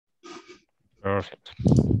Perfect.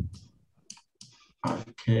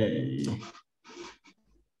 Okay.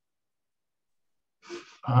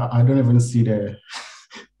 I don't even see the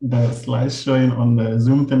slides showing on the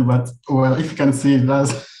Zoom thing, but well, if you can see,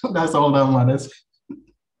 that's all that matters.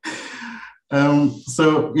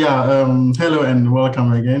 Hello and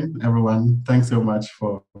welcome again, everyone. Thanks so much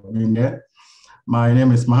for being there. My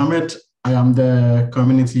name is Mohammed. I am the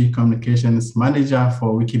Community Communications Manager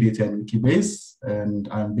for Wikidata and Wikibase, and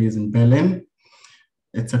I'm based in Berlin.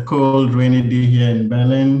 It's a cold, rainy day here in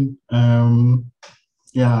Berlin.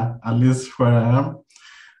 At least where I am.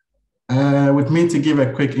 With me to give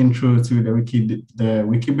a quick intro to the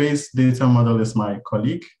Wikibase data model is my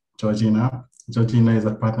colleague, Georgina. Georgina is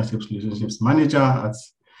a Partnerships Relationships Manager at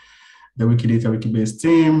the Wikidata Wikibase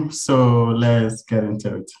team. So let's get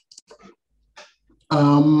into it.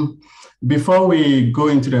 Before we go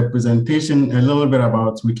into the presentation, a little bit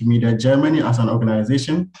about Wikimedia Germany as an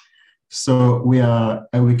organization. So we are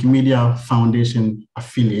a Wikimedia Foundation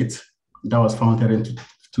affiliate that was founded in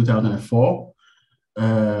 2004.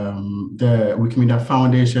 The Wikimedia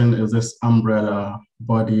Foundation is this umbrella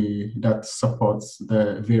body that supports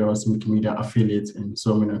the various Wikimedia affiliates in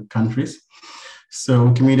so many countries. So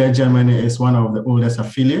Wikimedia Germany is one of the oldest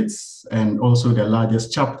affiliates and also the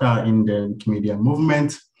largest chapter in the Wikimedia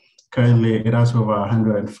movement. Currently, it has over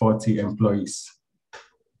 140 employees.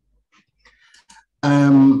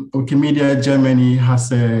 Wikimedia Germany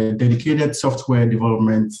has a dedicated software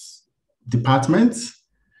development department.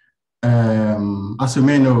 As you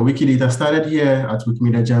may know, Wikidata started here at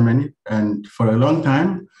Wikimedia Germany, and for a long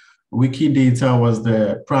time, Wikidata was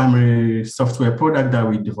the primary software product that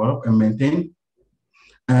we developed and maintained.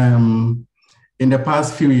 In the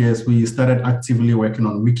past few years, we started actively working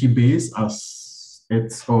on Wikibase as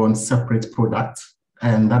its own separate product,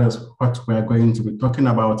 and that is what we are going to be talking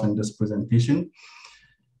about in this presentation.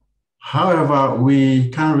 However, we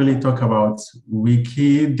can't really talk about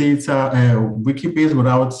Wikibase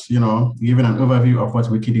without, giving an overview of what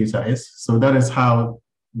Wikidata is. So that is how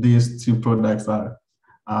these two products are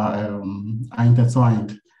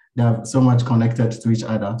intertwined. They are so much connected to each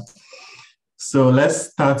other. So let's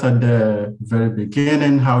start at the very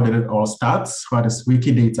beginning. How did it all start? What is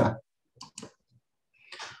Wikidata?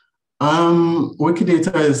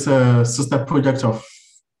 Wikidata is a sister project of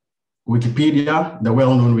Wikipedia, the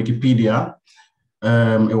well-known Wikipedia.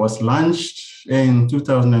 It was launched in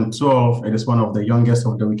 2012. It is one of the youngest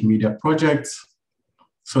of the Wikimedia projects.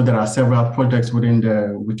 So there are several projects within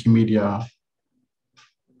the Wikimedia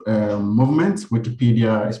movement.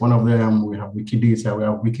 Wikipedia is one of them. We have Wikidata, we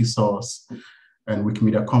have Wikisource, and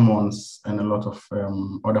Wikimedia Commons, and a lot of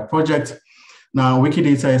other projects. Now,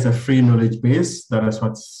 Wikidata is a free knowledge base. That is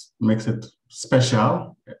what makes it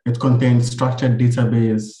special. It contains structured data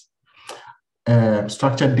based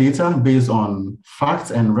on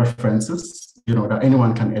facts and references, that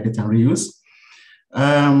anyone can edit and reuse.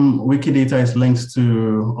 Wikidata is linked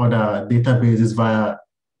to other databases via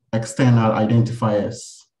external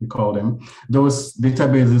identifiers, we call them. Those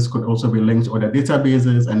databases could also be linked to other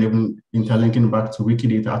databases and even interlinking back to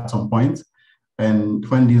Wikidata at some point. And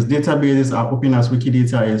when these databases are open as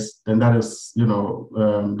Wikidata is, then that is,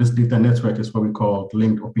 this data network is what we call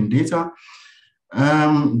linked open data.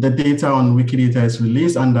 The data on Wikidata is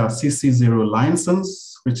released under CC0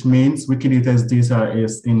 license, which means Wikidata's data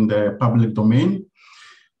is in the public domain.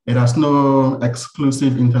 It has no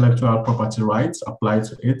exclusive intellectual property rights applied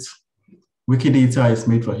to it. Wikidata is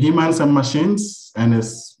made for humans and machines and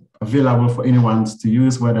is available for anyone to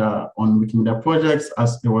use, whether on Wikimedia projects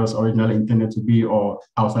as it was originally intended to be or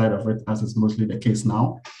outside of it, as is mostly the case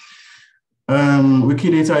now.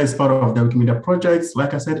 Wikidata is part of the Wikimedia projects,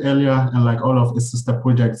 like I said earlier, and like all of its sister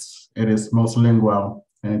projects, it is multilingual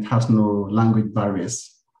and it has no language barriers.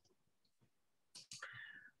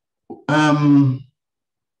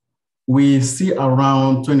 We see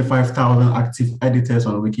around 25,000 active editors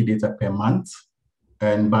on Wikidata per month.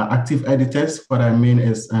 And by active editors, what I mean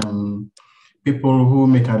is people who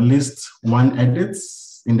make at least one edit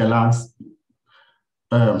in the last,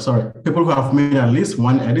 people who have made at least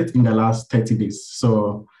one edit in the last 30 days.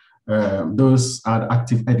 So those are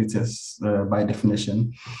active editors by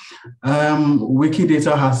definition.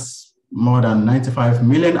 Wikidata has more than 95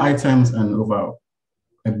 million items and over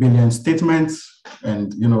 1 billion statements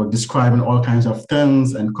and, describing all kinds of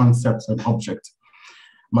terms and concepts and objects.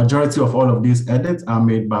 Majority of all of these edits are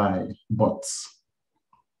made by bots.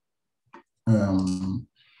 How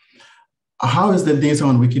is the data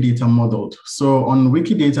on Wikidata modeled? So on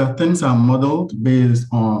Wikidata, things are modeled based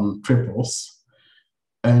on triples.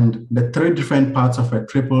 And the 3 different parts of a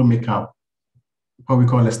triple make up what we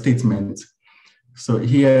call a statement. So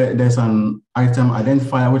here there's an item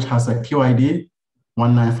identifier which has a QID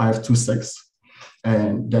 19526,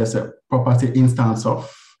 and there's a property instance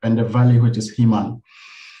of, and the value which is human.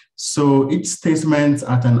 So each statement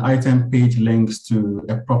at an item page links to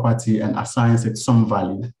a property and assigns it some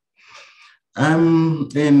value.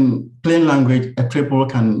 In plain language, a triple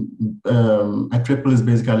is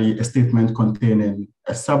basically a statement containing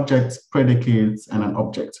a subject, predicate, and an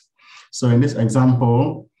object. So in this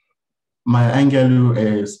example, my Angelu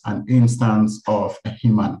is an instance of a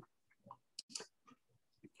human.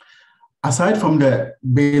 Aside from the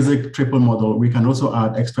basic triple model, we can also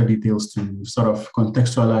add extra details to sort of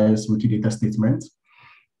contextualize Wikidata statements.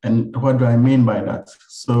 And what do I mean by that?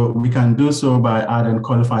 So we can do so by adding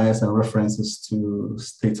qualifiers and references to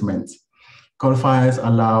statements. Qualifiers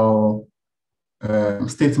allow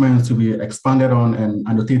statements to be expanded on and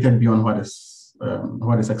annotated beyond what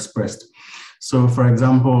is expressed. So for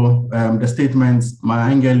example, the statements,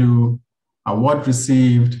 my Angelu award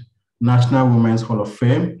received, National Women's Hall of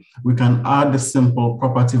Fame, we can add the simple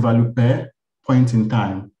property value pair, point in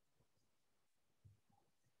time.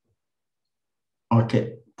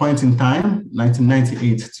 Okay, point in time,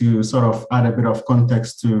 1998, to sort of add a bit of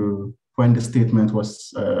context to when the statement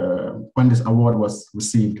was, when this award was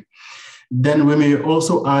received. Then we may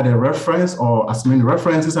also add a reference or as many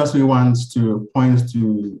references as we want to point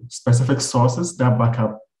to specific sources that back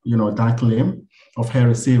up, that claim of her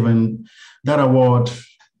receiving that award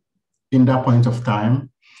in that point of time.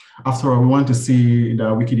 After all, we want to see that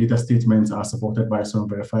Wikidata statements are supported by some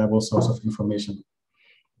verifiable source of information.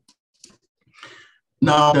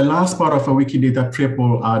 Now, the last part of a Wikidata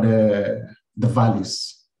triple are the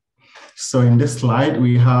values. So in this slide,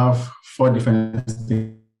 we have 4 different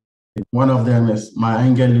statements. One of them is my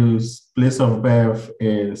Angelu's place of birth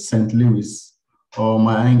is St. Louis, or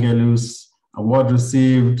my Angelu's award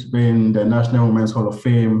received in the National Women's Hall of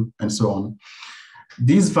Fame, and so on.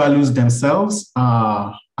 These values themselves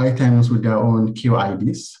are items with their own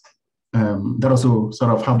QIDs that also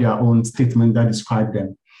sort of have their own statement that describe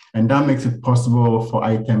them. And that makes it possible for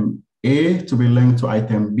item A to be linked to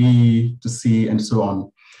item B, to C, and so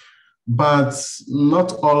on. But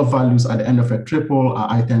not all values at the end of a triple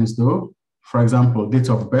are items though. For example, date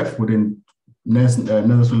of birth wouldn't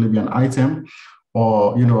necessarily be an item,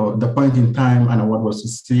 or the point in time and what was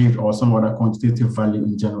received, or some other quantitative value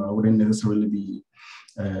in general wouldn't necessarily be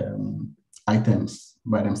items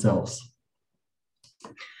by themselves.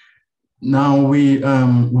 Now we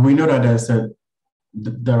know that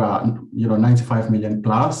there are 95 million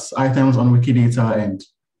plus items on Wikidata and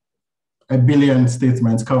 1 billion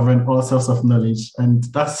statements covering all sorts of knowledge, and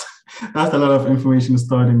that's a lot of information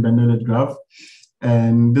stored in the knowledge graph.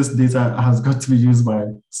 And this data has got to be used by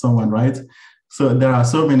someone, right? So there are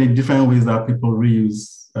so many different ways that people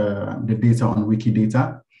reuse the data on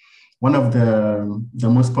Wikidata. One of the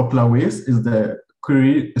most popular ways is to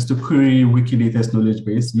query Wikidata's knowledge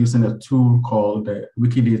base using a tool called the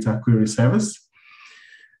Wikidata Query Service.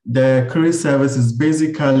 The query service is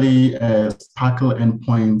basically a Sparkle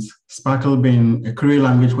endpoint, Sparkle being a query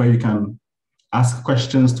language where you can ask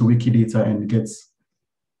questions to Wikidata and get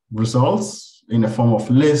results in the form of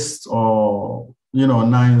lists or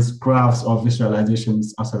nice graphs or visualizations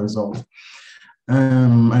as a result.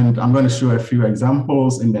 And I'm going to show a few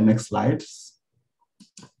examples in the next slides.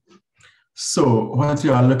 So what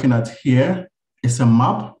you are looking at here is a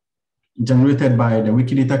map generated by the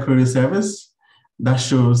Wikidata Query Service that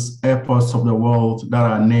shows airports of the world that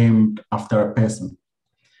are named after a person.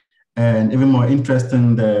 And even more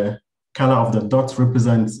interesting, the color of the dots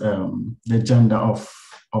represents the gender of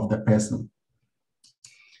the person.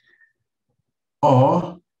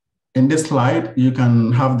 Or in this slide, you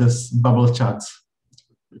can have this bubble chart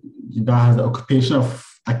that has the occupation of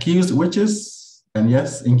accused witches. And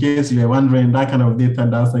yes, in case you are wondering, that kind of data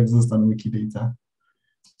does exist on Wikidata.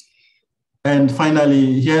 And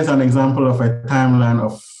finally, here's an example of a timeline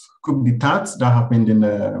of coup d'etats that happened in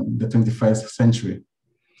the 21st century.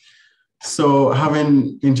 So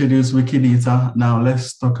having introduced Wikidata, now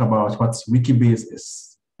let's talk about what Wikibase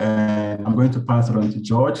is. And I'm going to pass it on to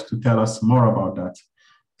George to tell us more about that.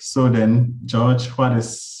 So then, George, what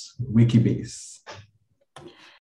is Wikibase?